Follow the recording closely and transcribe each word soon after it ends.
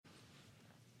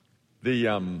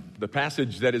The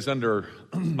passage that is under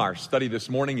our study this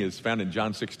morning is found in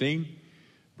John 16,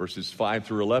 verses 5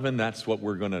 through 11. That's what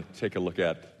we're going to take a look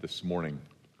at this morning.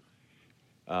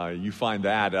 You find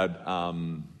that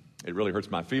it really hurts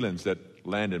my feelings that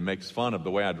Landon makes fun of the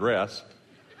way I dress.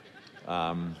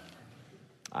 I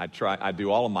do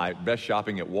all of my best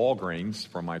shopping at Walgreens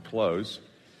for my clothes,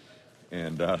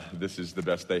 and this is the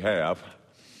best they have.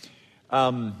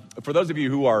 For those of you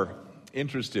who are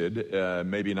interested,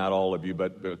 maybe not all of you,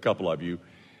 but a couple of you,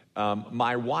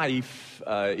 my wife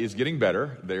is getting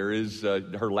better. There is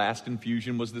her last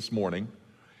infusion was this morning,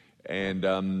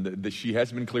 and she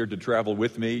has been cleared to travel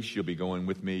with me. She'll be going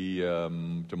with me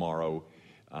tomorrow.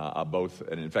 Both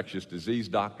an infectious disease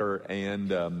doctor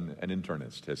and an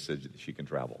internist has said that she can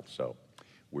travel. So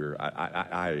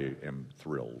I am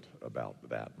thrilled about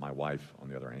that. My wife, on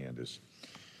the other hand, is,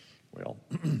 well...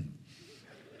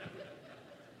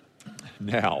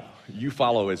 Now, you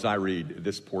follow as I read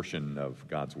this portion of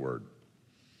God's Word.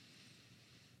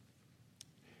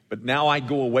 But now I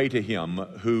go away to him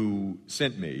who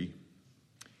sent me,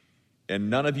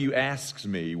 and none of you asks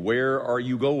me, where are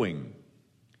you going?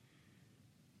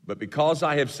 But because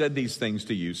I have said these things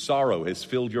to you, sorrow has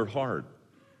filled your heart.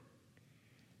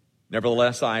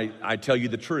 Nevertheless, I tell you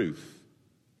the truth.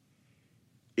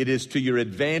 It is to your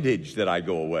advantage that I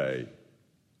go away.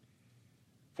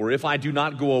 For if I do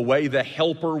not go away, the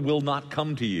Helper will not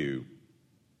come to you.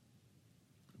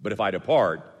 But if I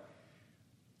depart,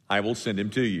 I will send him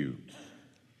to you.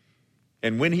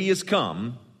 And when he is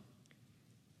come,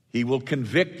 he will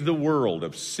convict the world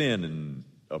of sin and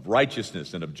of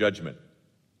righteousness and of judgment.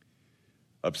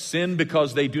 Of sin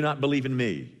because they do not believe in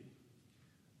me.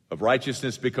 Of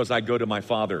righteousness because I go to my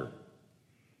Father,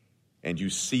 and you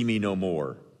see me no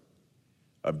more.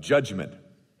 Of judgment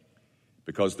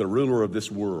because the ruler of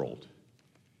this world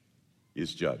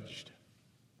is judged.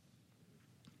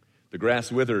 The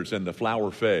grass withers and the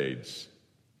flower fades,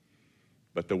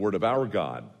 but the word of our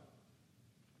God,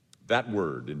 that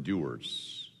word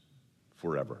endures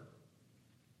forever.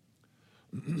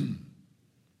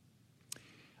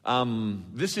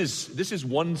 This is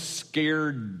one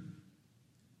scared,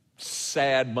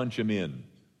 sad bunch of men.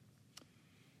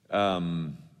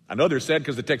 I know they're sad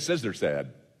because the text says they're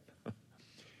sad.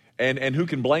 And who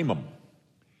can blame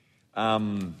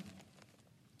them?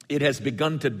 It has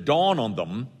begun to dawn on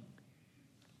them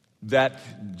that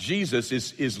Jesus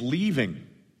is leaving.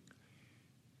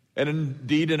 And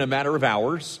indeed, in a matter of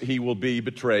hours, he will be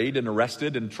betrayed and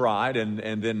arrested and tried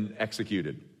and then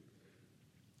executed.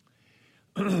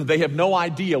 They have no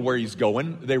idea where he's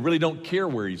going. They really don't care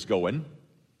where he's going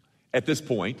at this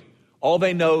point. All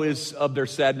they know is of their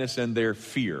sadness and their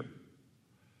fear.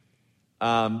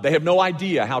 They have no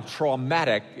idea how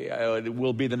traumatic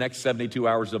will be the next 72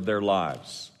 hours of their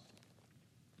lives.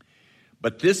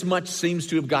 But this much seems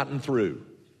to have gotten through.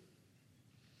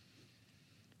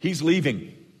 He's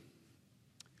leaving.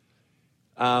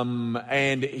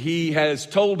 And he has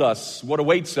told us what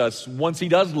awaits us once he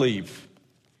does leave.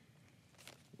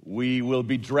 We will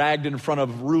be dragged in front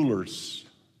of rulers.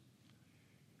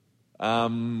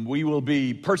 We will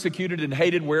be persecuted and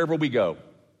hated wherever we go.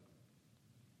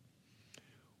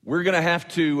 We're going to have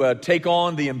to take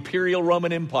on the imperial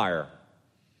Roman Empire.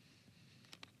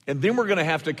 And then we're going to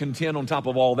have to contend on top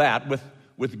of all that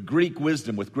with Greek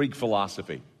wisdom, with Greek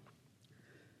philosophy.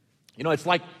 You know, it's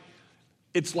like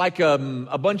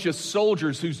a bunch of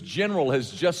soldiers whose general has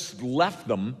just left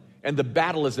them and the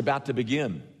battle is about to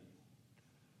begin.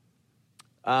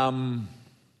 Some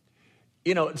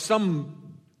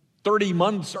 30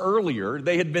 months earlier,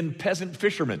 they had been peasant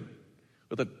fishermen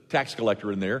with a tax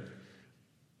collector in there.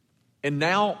 And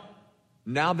now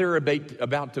they're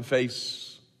about to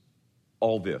face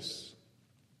all this.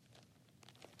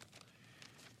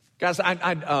 Guys,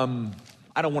 I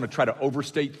don't want to try to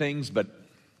overstate things, but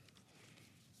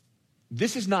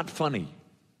this is not funny.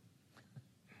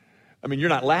 I mean, you're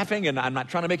not laughing, and I'm not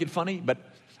trying to make it funny, but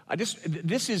this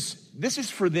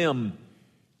is for them.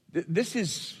 This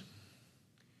is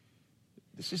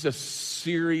a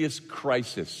serious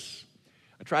crisis.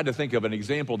 I tried to think of an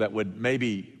example that would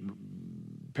maybe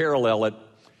parallel it.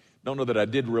 Don't know that I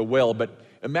did real well, but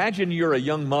imagine you're a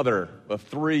young mother of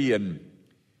 3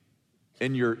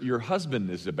 and your husband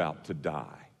is about to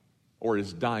die or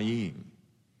is dying.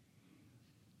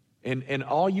 And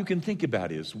all you can think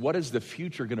about is, what is the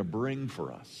future going to bring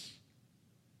for us?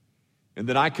 And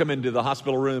then I come into the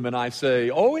hospital room and I say,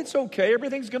 oh, it's okay,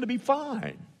 everything's going to be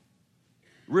fine.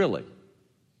 Really?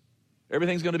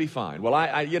 Everything's going to be fine. Well,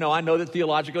 I know that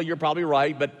theologically you're probably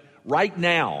right, but right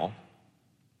now,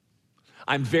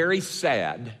 I'm very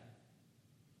sad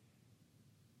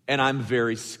and I'm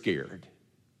very scared.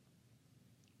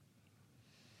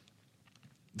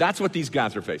 That's what these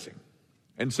guys are facing.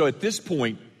 And so at this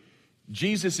point,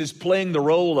 Jesus is playing the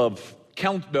role of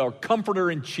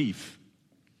comforter in chief.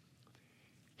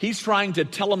 He's trying to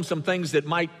tell them some things that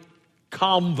might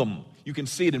calm them. You can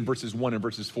see it in verses 1 and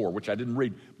verses 4, which I didn't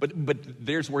read. But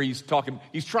there's where he's talking.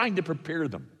 He's trying to prepare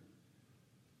them.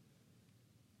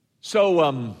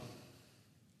 So,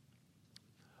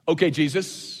 okay,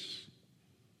 Jesus,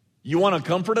 you want to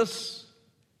comfort us?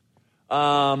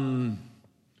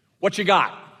 What you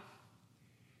got?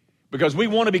 Because we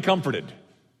want to be comforted.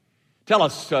 Tell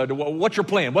us, what's your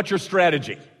plan? What's your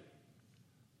strategy?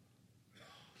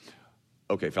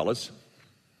 Okay, fellas,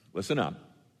 listen up.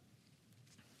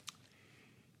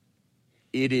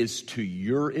 It is to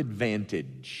your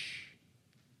advantage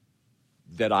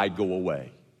that I go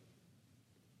away.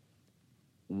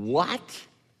 What?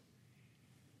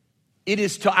 It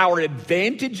is to our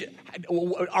advantage?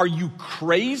 Are you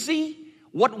crazy?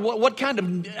 What kind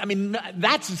of, I mean,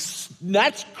 that's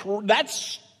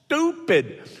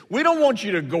stupid. We don't want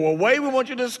you to go away. We want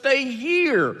you to stay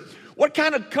here. What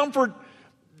kind of comfort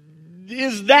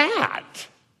is that?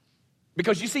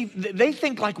 Because you see, they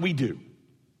think like we do.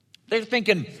 They're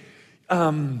thinking,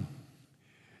 what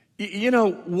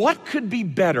could be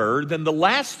better than the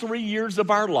last 3 years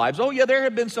of our lives? Oh yeah, there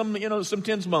have been some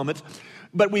tense moments,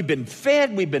 but we've been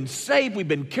fed, we've been saved, we've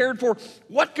been cared for.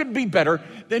 What could be better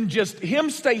than just him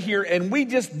stay here and we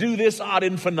just do this ad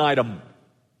infinitum?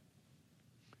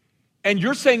 And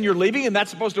you're saying you're leaving, and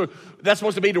that's supposed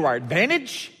to be to our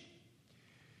advantage?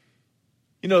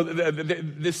 You know,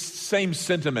 this same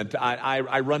sentiment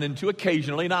I run into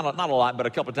occasionally, not a lot, but a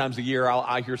couple of times a year.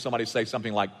 I hear somebody say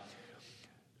something like,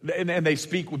 and they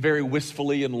speak very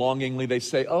wistfully and longingly. They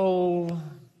say, "Oh,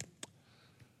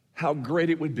 how great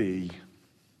it would be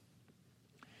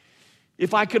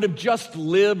if I could have just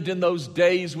lived in those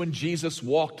days when Jesus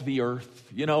walked the earth,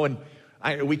 and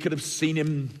we could have seen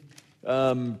him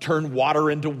turn water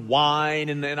into wine,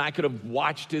 and then I could have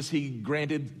watched as he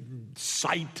granted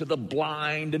sight to the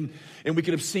blind, and we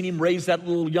could have seen him raise that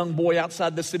little young boy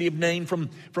outside the city of Nain from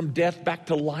death back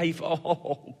to life.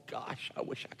 Oh gosh, I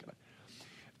wish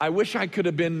I could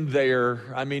have been there.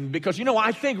 I mean, because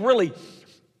I think really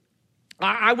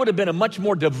I would have been a much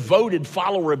more devoted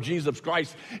follower of Jesus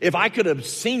Christ if I could have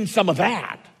seen some of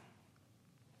that.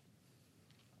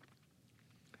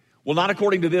 Well, not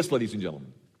according to this, ladies and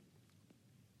gentlemen.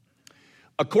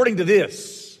 According to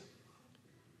this,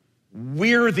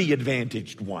 we're the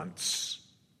advantaged ones.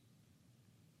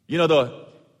 The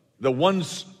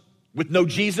ones with no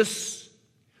Jesus,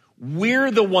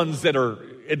 we're the ones that are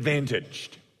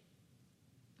advantaged.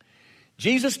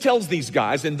 Jesus tells these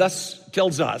guys, and thus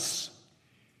tells us,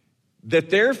 that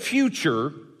their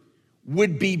future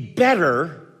would be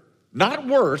better, not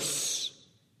worse,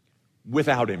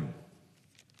 without him.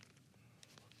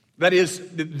 That is,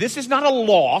 this is not a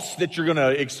loss that you're going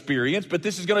to experience, but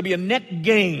this is going to be a net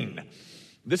gain.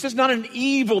 This is not an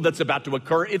evil that's about to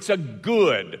occur, it's a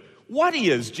good. What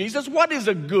is, Jesus? What is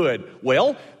a good?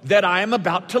 Well, that I am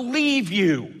about to leave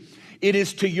you. It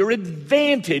is to your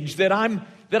advantage that I'm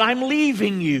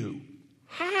leaving you.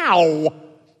 How?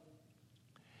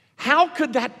 How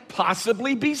could that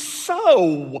possibly be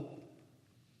so?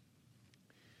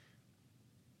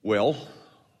 Well,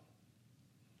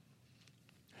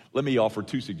 let me offer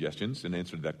two suggestions in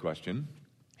answer to that question.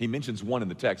 He mentions one in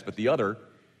the text, but the other,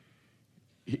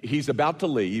 he's about to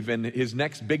leave, and his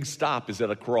next big stop is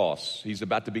at a cross. He's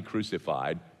about to be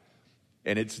crucified,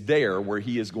 and it's there where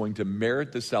he is going to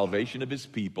merit the salvation of his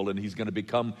people, and he's going to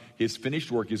become, his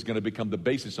finished work is going to become the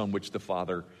basis on which the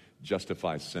Father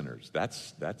justifies sinners.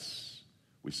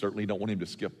 We certainly don't want him to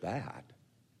skip that.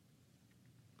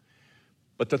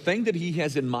 But the thing that he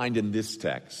has in mind in this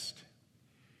text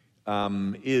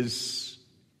is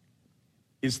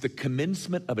the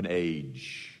commencement of an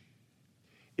age.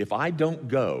 If I don't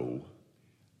go,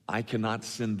 I cannot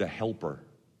send the helper.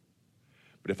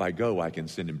 But if I go, I can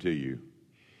send him to you.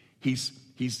 He's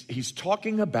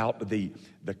talking about the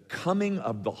coming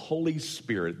of the Holy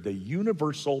Spirit, the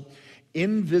universal,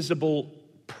 invisible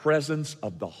presence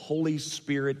of the Holy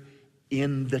Spirit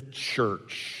in the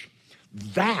church.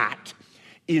 That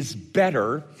is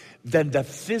better than the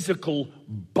physical,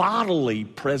 bodily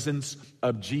presence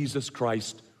of Jesus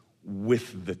Christ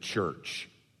with the church.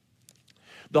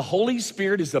 The Holy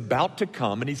Spirit is about to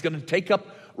come, and he's going to take up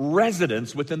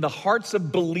residence within the hearts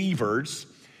of believers,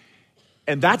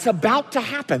 and that's about to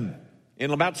happen. In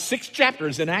about 6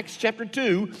 chapters in Acts chapter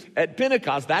 2 at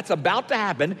Pentecost, that's about to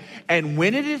happen. And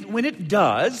when it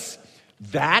does,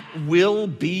 that will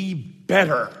be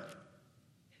better.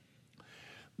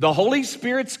 The Holy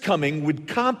Spirit's coming would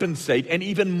compensate, and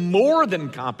even more than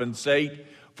compensate,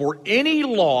 for any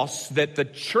loss that the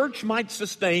church might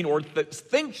sustain or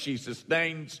think she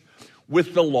sustains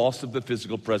with the loss of the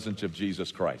physical presence of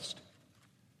Jesus Christ.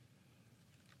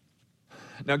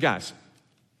 Now, guys,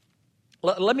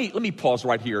 let me pause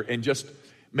right here and just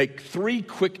make 3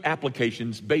 quick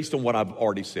applications based on what I've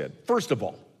already said. First of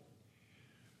all,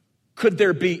 could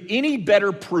there be any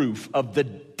better proof of the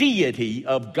deity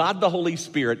of God the Holy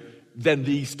Spirit than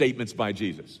these statements by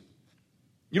Jesus?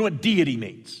 You know what deity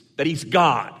means? That he's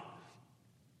God.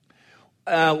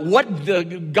 What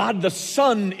God the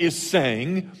Son is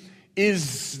saying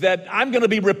is that I'm going to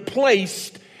be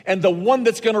replaced, and the one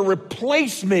that's going to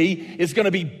replace me is going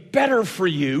to be better for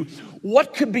you.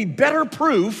 What could be better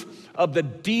proof of the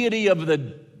deity of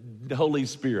the Holy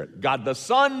Spirit? God the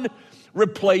Son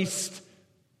replaced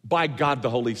by God the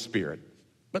Holy Spirit.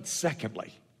 But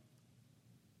secondly,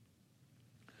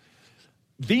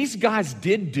 these guys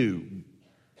did do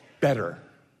better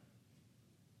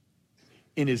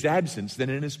in his absence than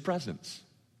in his presence.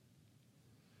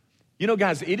 You know,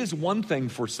 guys, it is one thing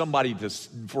for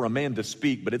a man to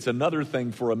speak, but it's another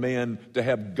thing for a man to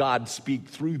have God speak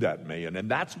through that man. And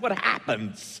that's what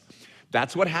happens.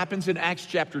 That's what happens in Acts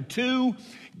chapter 2.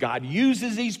 God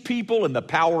uses these people in the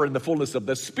power and the fullness of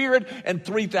the Spirit, and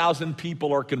 3,000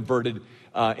 people are converted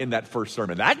in that first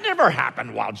sermon. That never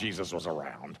happened while Jesus was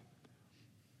around.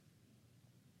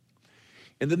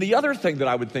 And then the other thing that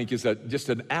I would think is just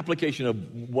an application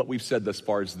of what we've said thus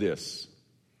far is this.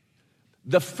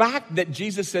 The fact that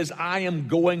Jesus says, I am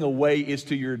going away is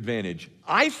to your advantage,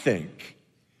 I think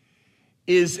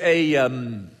is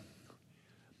a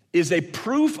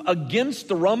proof against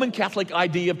the Roman Catholic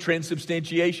idea of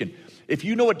transubstantiation. If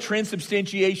you know what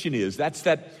transubstantiation is, that's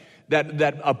that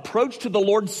approach to the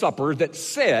Lord's Supper that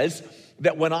says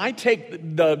that when I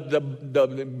take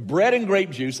the bread and grape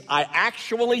juice, I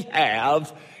actually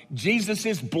have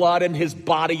Jesus' blood and his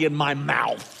body in my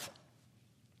mouth.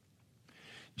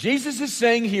 Jesus is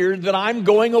saying here that I'm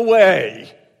going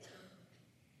away.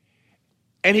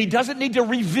 And he doesn't need to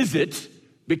revisit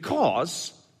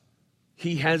because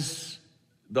he has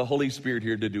the Holy Spirit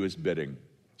here to do his bidding.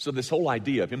 So this whole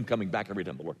idea of him coming back every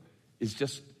time the Lord is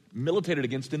just militated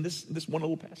against in this one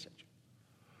little passage.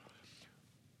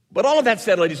 But all of that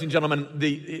said, ladies and gentlemen,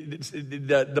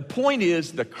 the point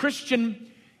is the Christian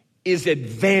is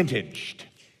advantaged.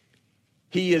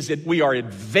 We are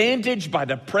advantaged by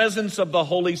the presence of the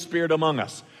Holy Spirit among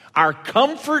us. Our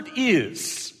comfort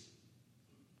is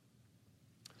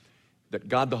that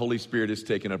God the Holy Spirit has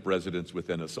taken up residence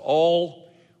within us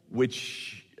all,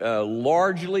 which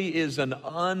largely is an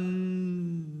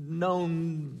unknown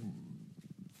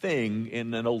thing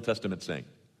in an Old Testament saying.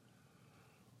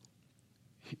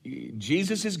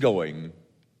 Jesus is going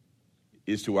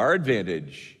is to our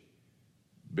advantage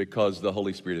because the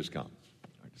Holy Spirit has come.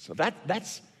 So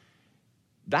that's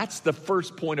the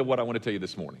first point of what I want to tell you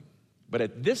this morning. But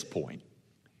at this point,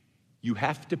 you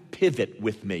have to pivot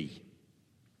with me.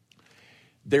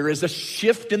 There is a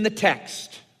shift in the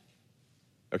text.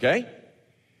 Okay?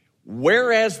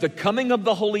 Whereas the coming of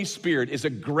the Holy Spirit is a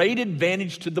great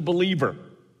advantage to the believer,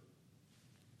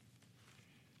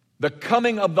 the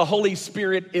coming of the Holy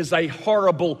Spirit is a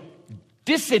horrible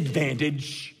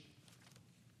disadvantage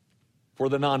for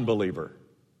the non-believer.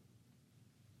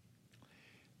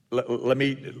 Let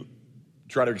me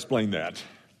try to explain that.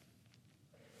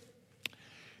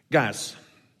 Guys,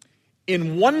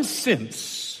 in one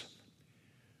sense,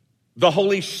 the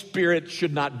Holy Spirit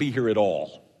should not be here at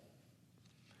all.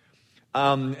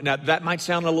 Now, that might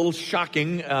sound a little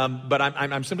shocking, but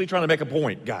I'm simply trying to make a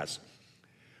point, guys.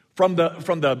 From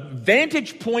the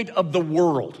vantage point of the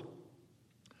world,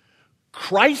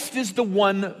 Christ is the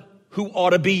one who ought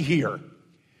to be here.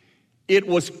 It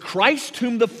was Christ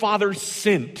whom the Father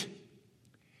sent.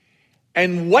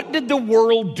 And what did the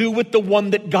world do with the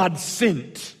one that God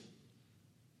sent?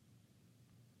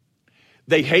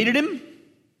 They hated him.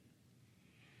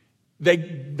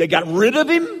 They got rid of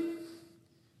him.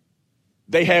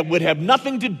 They would have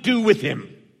nothing to do with him.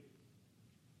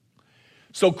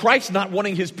 So Christ, not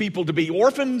wanting his people to be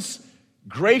orphans,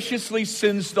 graciously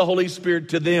sends the Holy Spirit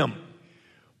to them.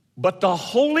 But the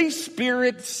Holy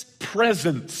Spirit's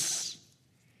presence,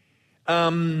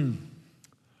 the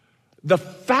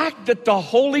fact that the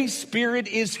Holy Spirit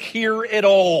is here at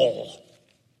all,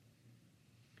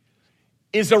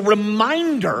 is a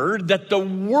reminder that the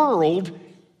world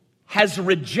has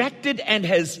rejected and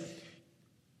has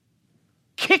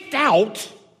kicked out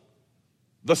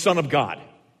the Son of God.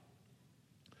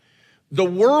 The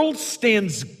world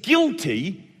stands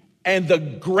guilty, and the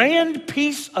grand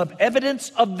piece of evidence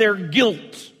of their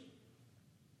guilt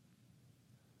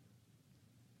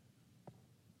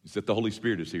is that the Holy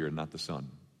Spirit is here and not the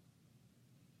Son.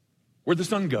 Where'd the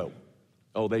Son go?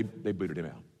 Oh, they booted him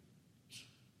out.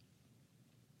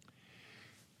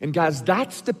 And guys,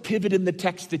 that's the pivot in the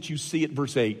text that you see at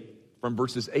verse 8, from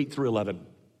verses 8 through 11.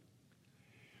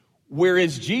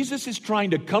 Whereas Jesus is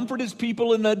trying to comfort his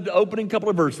people in the opening couple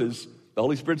of verses, the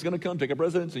Holy Spirit's going to come, take up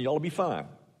residence, and y'all will be fine.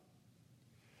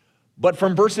 But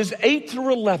from verses 8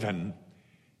 through 11,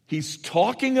 he's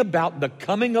talking about the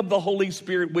coming of the Holy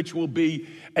Spirit, which will be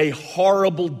a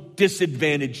horrible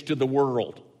disadvantage to the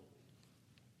world.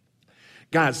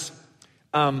 Guys,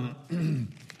 what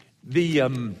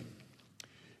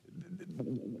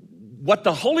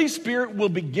the Holy Spirit will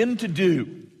begin to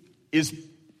do is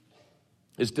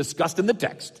discussed in the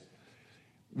text.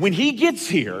 When he gets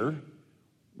here,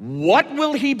 what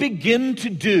will he begin to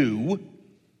do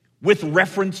with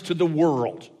reference to the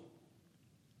world?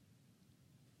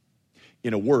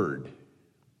 In a word,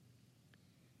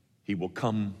 he will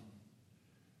come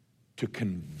to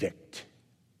convict.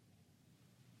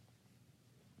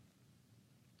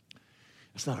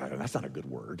 That's not a good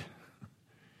word.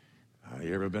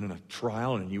 You ever been in a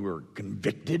trial and you were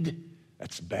convicted?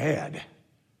 That's bad.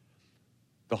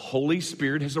 The Holy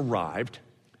Spirit has arrived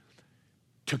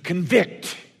to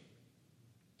convict.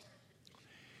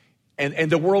 And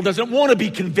the world doesn't want to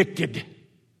be convicted.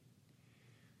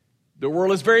 The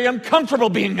world is very uncomfortable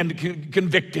being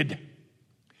convicted.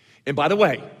 And by the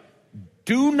way,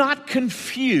 do not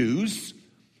confuse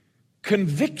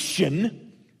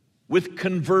conviction with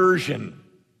conversion.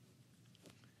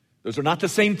 Those are not the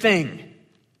same thing.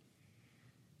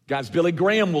 Guys, Billy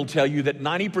Graham will tell you that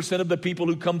 90% of the people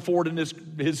who come forward in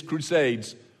his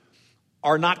crusades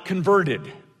are not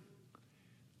converted,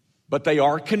 but they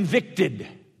are convicted.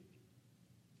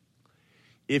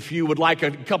 If you would like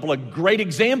a couple of great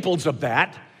examples of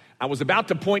that, I was about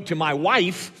to point to my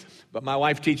wife, but my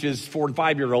wife teaches 4- and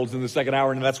 5-year-olds in the second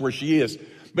hour, and that's where she is.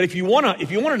 But if you want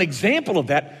an example of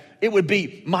that, it would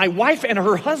be my wife and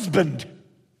her husband.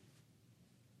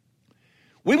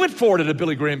 We went forward at a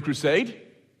Billy Graham crusade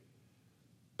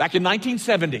back in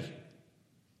 1970.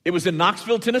 It was in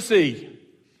Knoxville, Tennessee,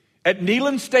 at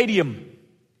Neyland Stadium.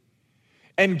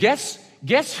 And guess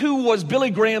who was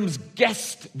Billy Graham's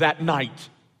guest that night?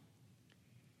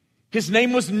 His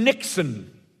name was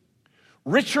Nixon.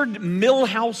 Richard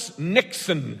Milhous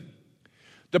Nixon.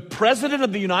 The President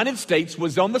of the United States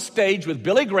was on the stage with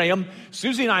Billy Graham.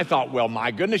 Susie and I thought, well,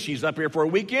 my goodness, she's up here for a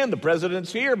weekend. The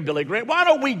President's here, Billy Graham. Why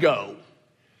don't we go?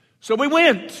 So we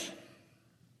went.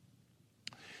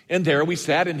 And there we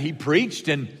sat and he preached,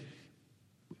 and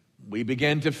we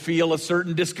began to feel a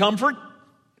certain discomfort.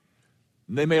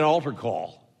 And they made an altar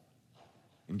call.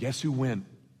 And guess who went?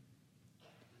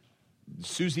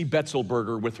 Susie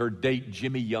Betzelberger with her date,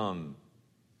 Jimmy Young.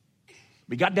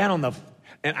 We got down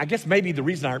and I guess maybe the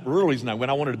real reason I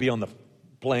went, I wanted to be on the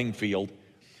playing field.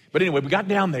 But anyway, we got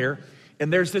down there,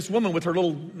 and there's this woman with her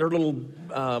little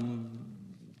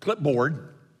clipboard.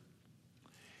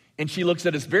 And she looks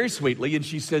at us very sweetly, and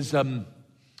she says,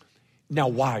 now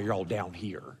why are y'all down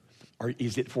here? Or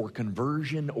is it for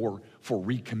conversion or for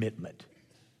recommitment?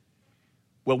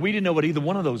 Well, we didn't know what either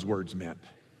one of those words meant.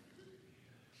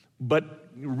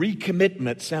 But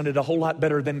recommitment sounded a whole lot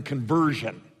better than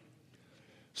conversion.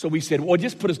 So we said, well,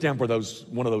 just put us down for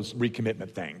one of those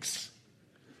recommitment things.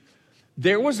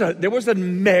 There was a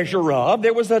measure of,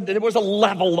 there was a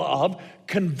level of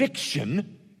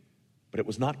conviction, but it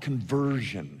was not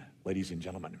conversion, ladies and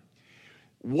gentlemen.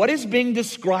 What is being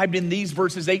described in these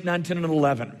verses 8, 9, 10, and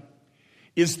 11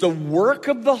 is the work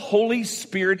of the Holy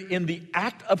Spirit in the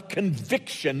act of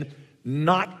conviction,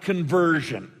 not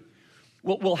conversion.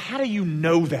 Well, how do you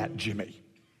know that, Jimmy?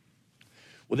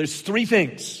 Well, there's three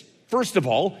things. First of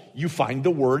all, you find the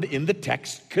word in the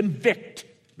text convict,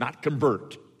 not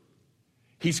convert.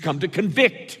 He's come to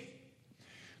convict.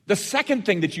 The second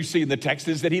thing that you see in the text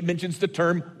is that he mentions the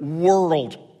term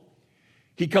world.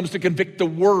 He comes to convict the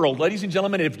world. Ladies and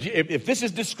gentlemen, if this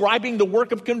is describing the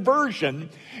work of conversion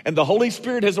and the Holy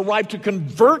Spirit has arrived to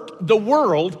convert the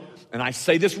world, and I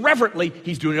say this reverently,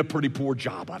 he's doing a pretty poor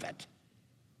job of it.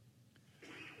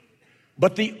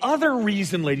 But the other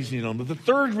reason, ladies and gentlemen, the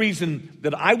third reason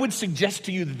that I would suggest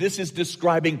to you that this is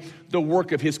describing the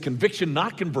work of his conviction,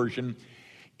 not conversion,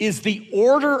 is the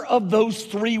order of those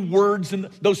three words and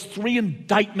those three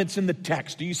indictments in the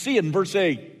text. Do you see it in verse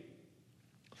 8?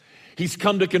 He's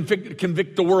come to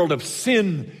convict the world of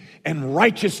sin and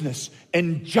righteousness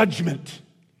and judgment.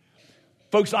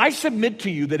 Folks, I submit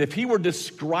to you that if he were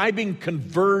describing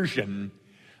conversion,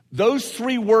 those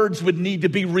three words would need to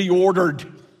be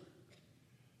reordered.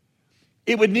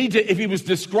 It would need to, if he was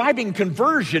describing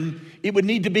conversion, it would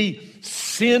need to be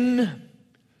sin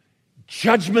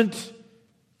judgment,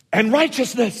 and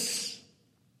righteousness.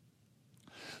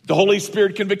 The Holy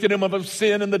Spirit convicted him of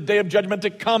sin and the day of judgment to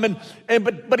come,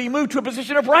 but he moved to a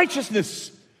position of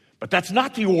righteousness. But that's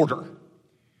not the order.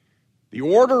 The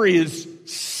order is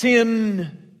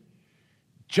sin,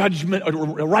 judgment,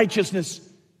 or righteousness,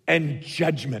 and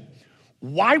judgment.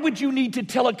 Why would you need to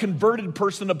tell a converted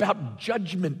person about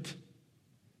judgment?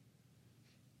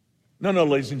 No,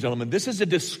 ladies and gentlemen, this is a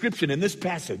description in this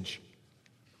passage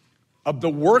of the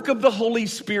work of the Holy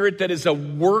Spirit that is a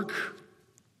work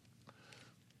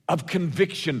of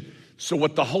conviction. So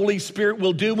what the Holy Spirit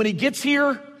will do when he gets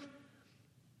here,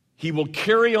 he will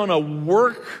carry on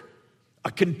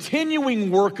a continuing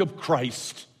work of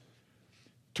Christ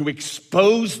to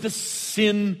expose the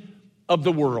sin of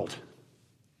the world.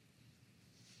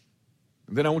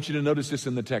 And then I want you to notice this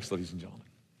in the text, ladies and gentlemen.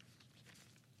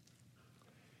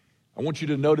 I want you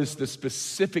to notice the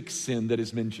specific sin that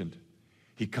is mentioned.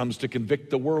 He comes to convict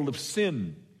the world of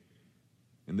sin.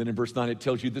 And then in verse 9 it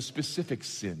tells you the specific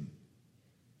sin.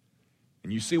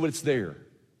 And you see what's there.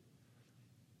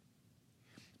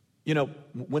 You know,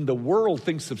 when the world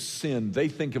thinks of sin, they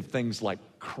think of things like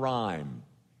crime.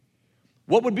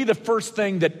 What would be the first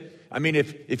thing that,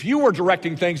 if you were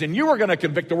directing things and you were going to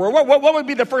convict the world, what would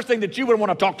be the first thing that you would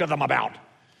want to talk to them about?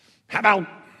 How about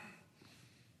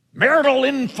marital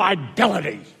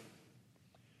infidelity?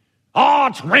 Oh,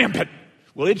 it's rampant.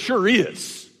 Well, it sure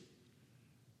is.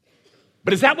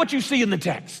 But is that what you see in the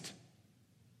text?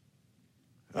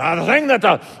 The thing that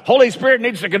the Holy Spirit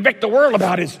needs to convict the world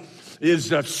about is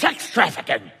sex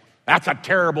trafficking. That's a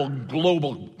terrible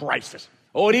global crisis.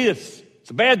 Oh, it is. It's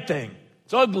a bad thing.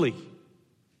 It's ugly.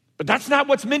 But that's not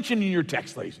what's mentioned in your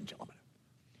text, ladies and gentlemen.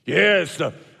 Yes,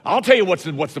 I'll tell you what's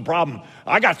the problem.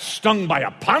 I got stung by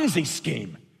a Ponzi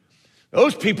scheme.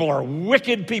 Those people are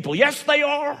wicked people. Yes, they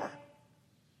are.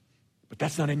 But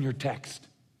that's not in your text.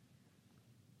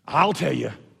 I'll tell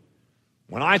you,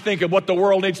 when I think of what the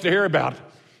world needs to hear about,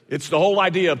 it's the whole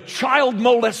idea of child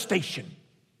molestation.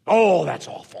 Oh, that's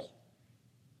awful.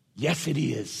 Yes, it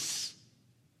is.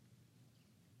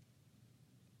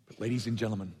 But ladies and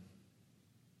gentlemen,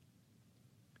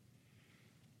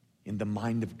 in the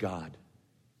mind of God,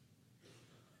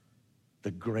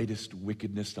 the greatest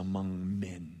wickedness among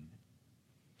men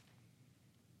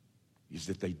is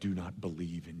that they do not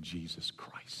believe in Jesus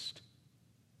Christ.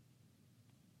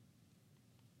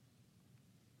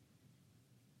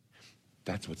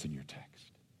 That's what's in your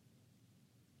text.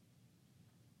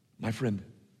 My friend,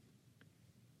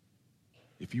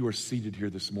 if you are seated here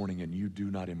this morning and you do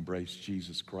not embrace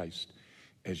Jesus Christ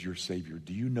as your Savior,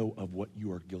 do you know of what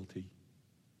you are guilty?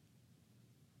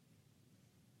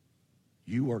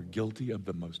 You are guilty of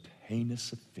the most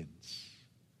heinous offense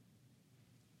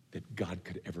that God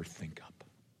could ever think up.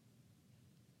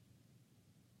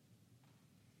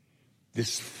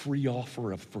 This free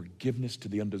offer of forgiveness to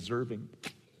the undeserving,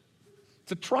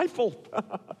 it's a trifle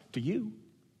to you.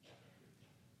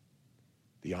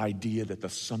 The idea that the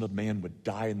Son of Man would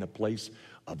die in the place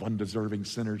of undeserving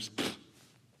sinners,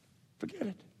 forget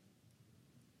it.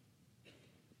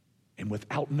 And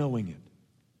without knowing it,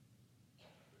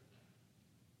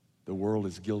 the world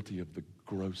is guilty of the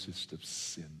grossest of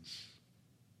sins.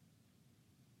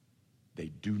 They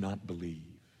do not believe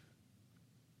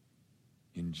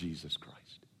in Jesus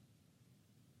Christ.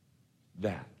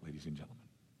 That, ladies and gentlemen,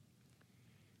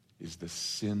 is the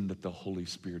sin that the Holy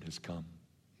Spirit has come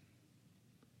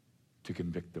to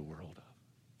convict the world of.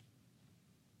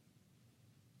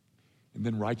 And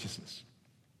then righteousness.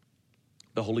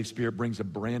 The Holy Spirit brings a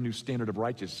brand new standard of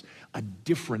righteousness, a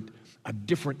different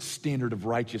standard of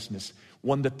righteousness,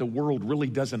 one that the world really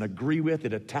doesn't agree with.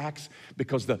 It attacks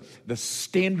because the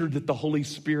standard that the Holy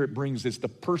Spirit brings is the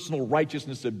personal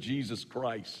righteousness of Jesus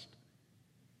Christ.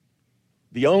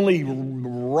 The only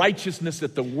righteousness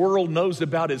that the world knows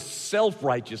about is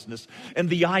self-righteousness. And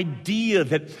the idea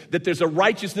that there's a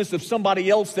righteousness of somebody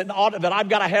else that I've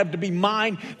got to have to be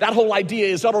mine, that whole idea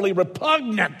is utterly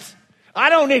repugnant. I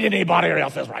don't need anybody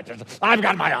else's righteousness. I've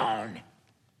got my own.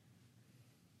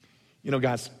 You know,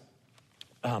 guys,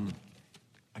 I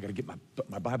got to get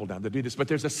my Bible down to do this, but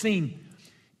there's a scene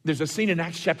in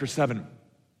Acts chapter 7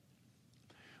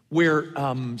 where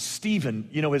Stephen,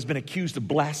 has been accused of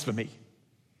blasphemy.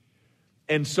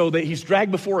 And so he's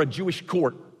dragged before a Jewish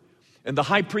court, and the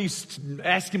high priest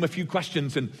asks him a few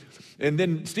questions, and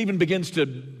then Stephen begins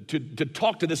to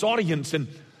talk to this audience, and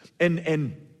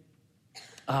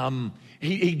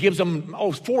he gives them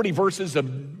 40 verses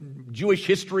of Jewish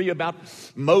history about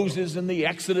Moses and the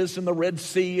Exodus and the Red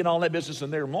Sea and all that business,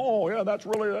 and they're, that's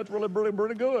really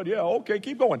pretty good. Yeah, okay,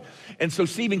 keep going. And so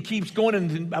Stephen keeps going,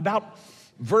 and about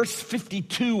verse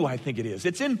 52, I think it is.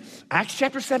 It's in Acts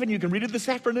chapter 7. You can read it this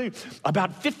afternoon.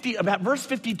 About verse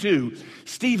 52,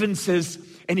 Stephen says,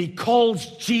 and he calls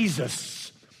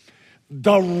Jesus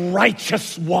the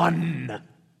righteous one.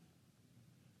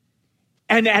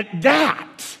 And at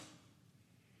that,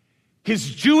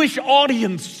 his Jewish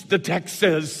audience, the text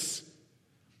says,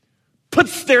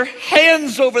 puts their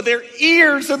hands over their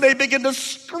ears and they begin to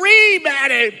scream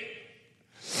at him.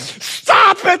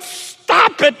 Stop it!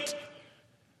 Stop it!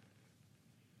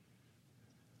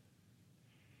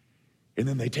 And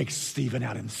then they take Stephen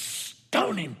out and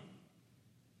stone him.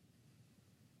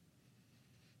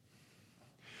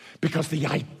 Because the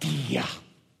idea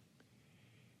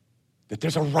that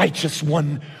there's a righteous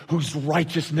one whose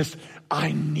righteousness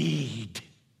I need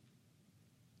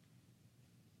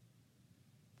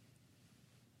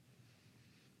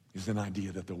is an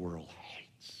idea that the world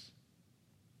hates.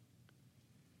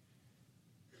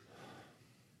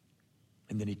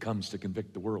 And then he comes to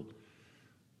convict the world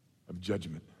of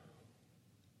judgment.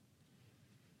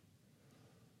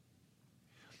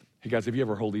 Hey guys, have you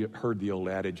ever heard the old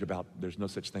adage about there's no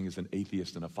such thing as an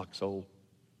atheist in a foxhole?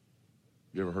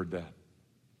 You ever heard that?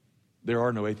 There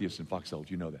are no atheists in foxholes,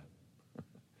 you know that.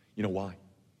 You know why?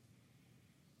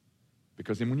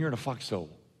 Because when you're in a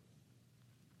foxhole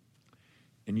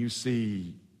and you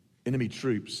see enemy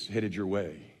troops headed your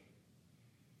way,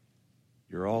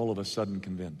 you're all of a sudden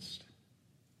convinced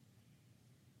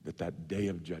that that day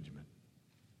of judgment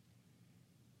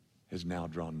has now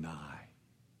drawn nigh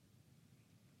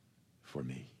for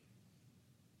me.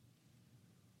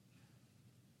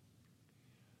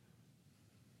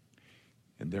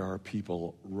 And there are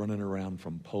people running around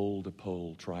from pole to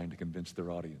pole trying to convince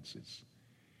their audiences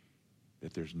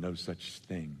that there's no such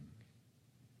thing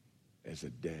as a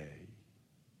day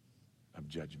of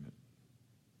judgment.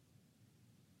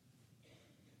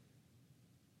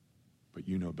 But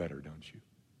you know better, don't you?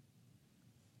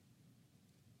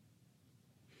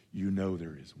 You know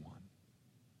there is one.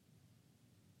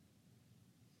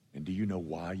 And do you know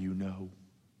why you know?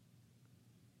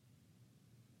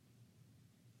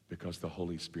 Because the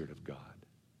Holy Spirit of God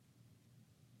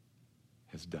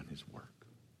has done his work,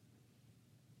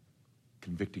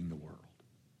 convicting the world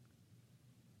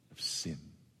of sin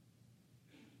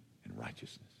and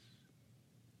righteousness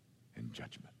and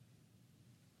judgment.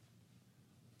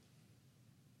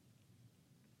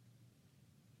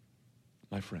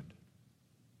 My friend,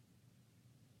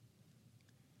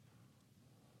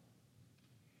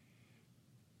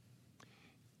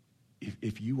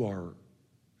 if you are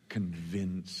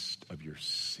convinced of your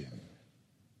sin,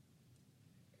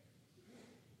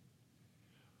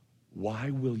 why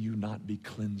will you not be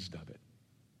cleansed of it?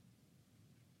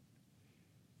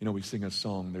 You know, we sing a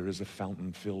song, there is a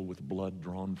fountain filled with blood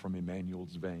drawn from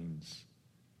Emmanuel's veins.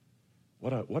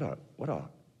 What a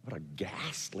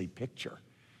ghastly picture.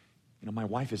 You know, my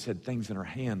wife has had things in her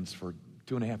hands for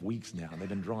 2.5 weeks now, and they've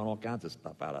been drawing all kinds of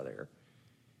stuff out of there.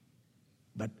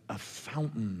 But a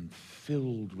fountain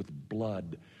filled with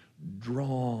blood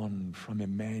drawn from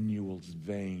Emmanuel's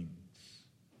veins.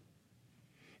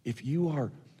 If you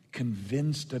are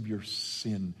convinced of your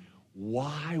sin,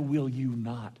 why will you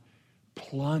not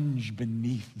plunge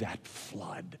beneath that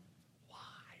flood? Why?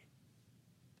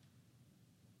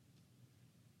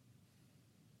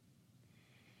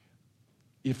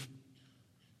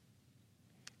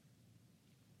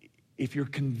 If you're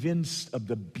convinced of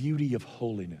the beauty of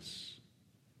holiness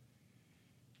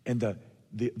and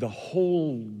the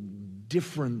whole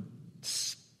different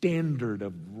standard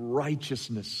of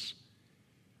righteousness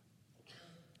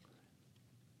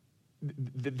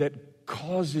that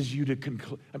causes you to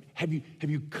conclude, have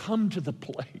you come to the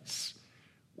place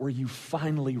where you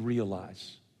finally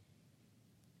realize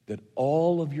that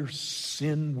all of your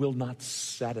sin will not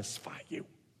satisfy you?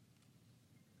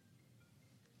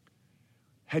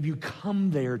 Have you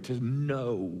come there to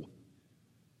know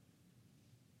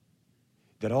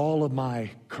that all of my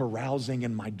carousing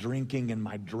and my drinking and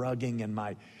my drugging and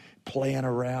my playing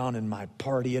around and my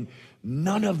partying,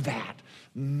 none of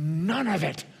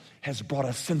it has brought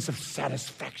a sense of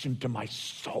satisfaction to my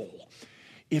soul?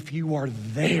 If you are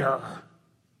there,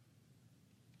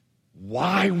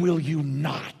 why will you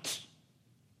not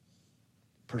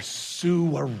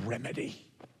pursue a remedy?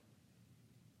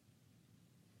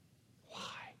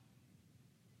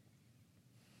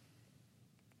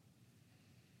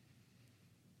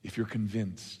 If you're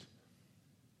convinced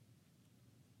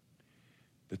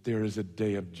that there is a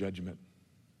day of judgment,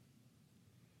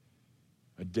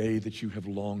 a day that you have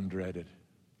long dreaded,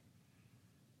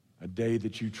 a day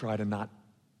that you try to not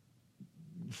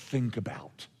think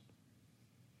about,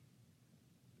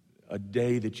 a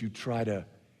day that you try to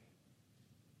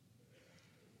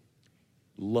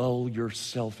lull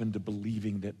yourself into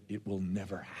believing that it will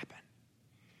never happen.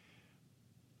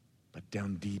 But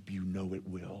down deep, you know it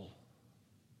will.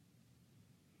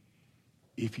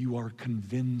 If you are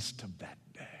convinced of that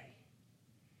day,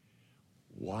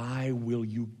 why will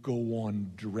you go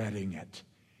on dreading it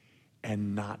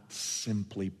and not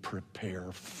simply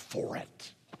prepare for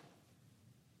it?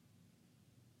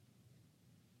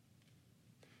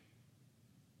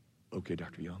 Okay,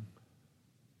 Dr. Young,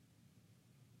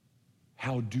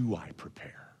 how do I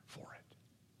prepare for it?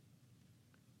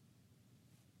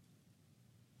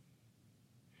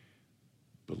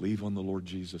 Believe on the Lord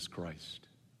Jesus Christ,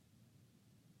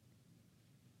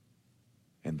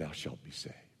 and thou shalt be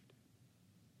saved.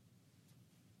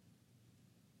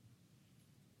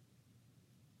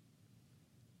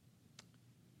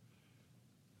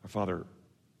 Our Father,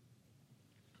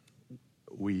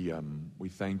 we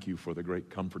thank you for the great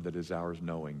comfort that is ours,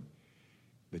 knowing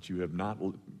that you have not,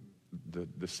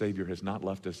 the Savior has not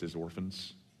left us as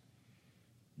orphans,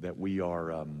 that we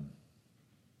are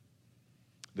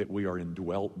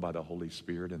indwelt by the Holy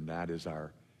Spirit, and that is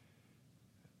our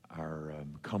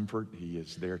comfort. He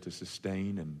is there to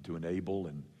sustain and to enable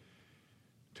and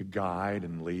to guide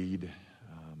and lead.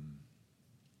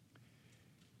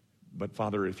 But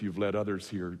Father, if you've led others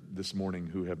here this morning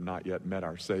who have not yet met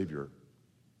our Savior,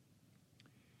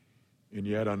 and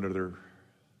yet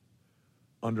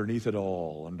underneath it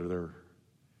all,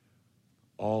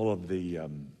 all of their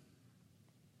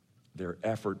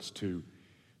efforts to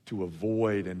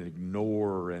avoid and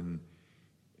ignore and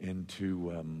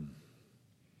to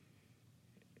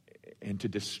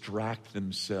distract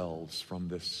themselves from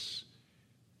this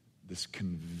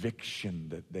conviction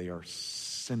that they are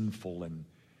sinful and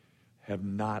have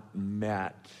not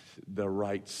met the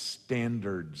right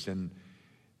standards and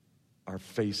are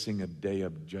facing a day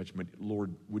of judgment.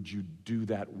 Lord, would you do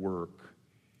that work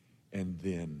and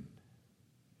then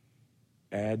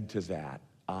add to that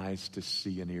eyes to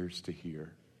see and ears to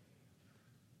hear,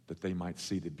 that they might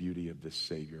see the beauty of this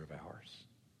Savior of ours?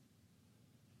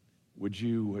 Would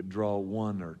you draw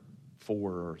 1 or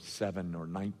 4 or 7 or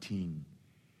 19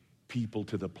 people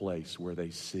to the place where they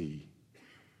see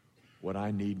what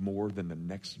I need more than the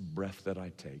next breath that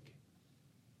I take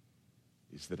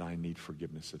is that I need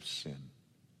forgiveness of sin.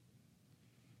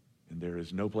 And there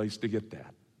is no place to get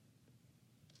that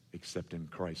except in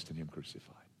Christ and Him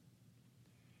crucified.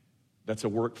 That's a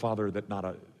work, Father, that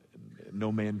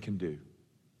no man can do.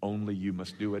 Only you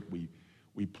must do it. We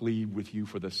plead with you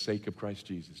for the sake of Christ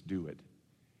Jesus. Do it.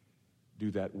 Do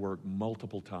that work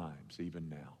multiple times, even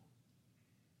now.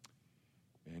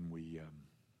 And we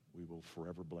will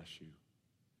forever bless you.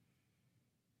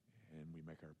 And we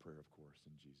make our prayer, of course,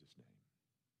 in Jesus' name.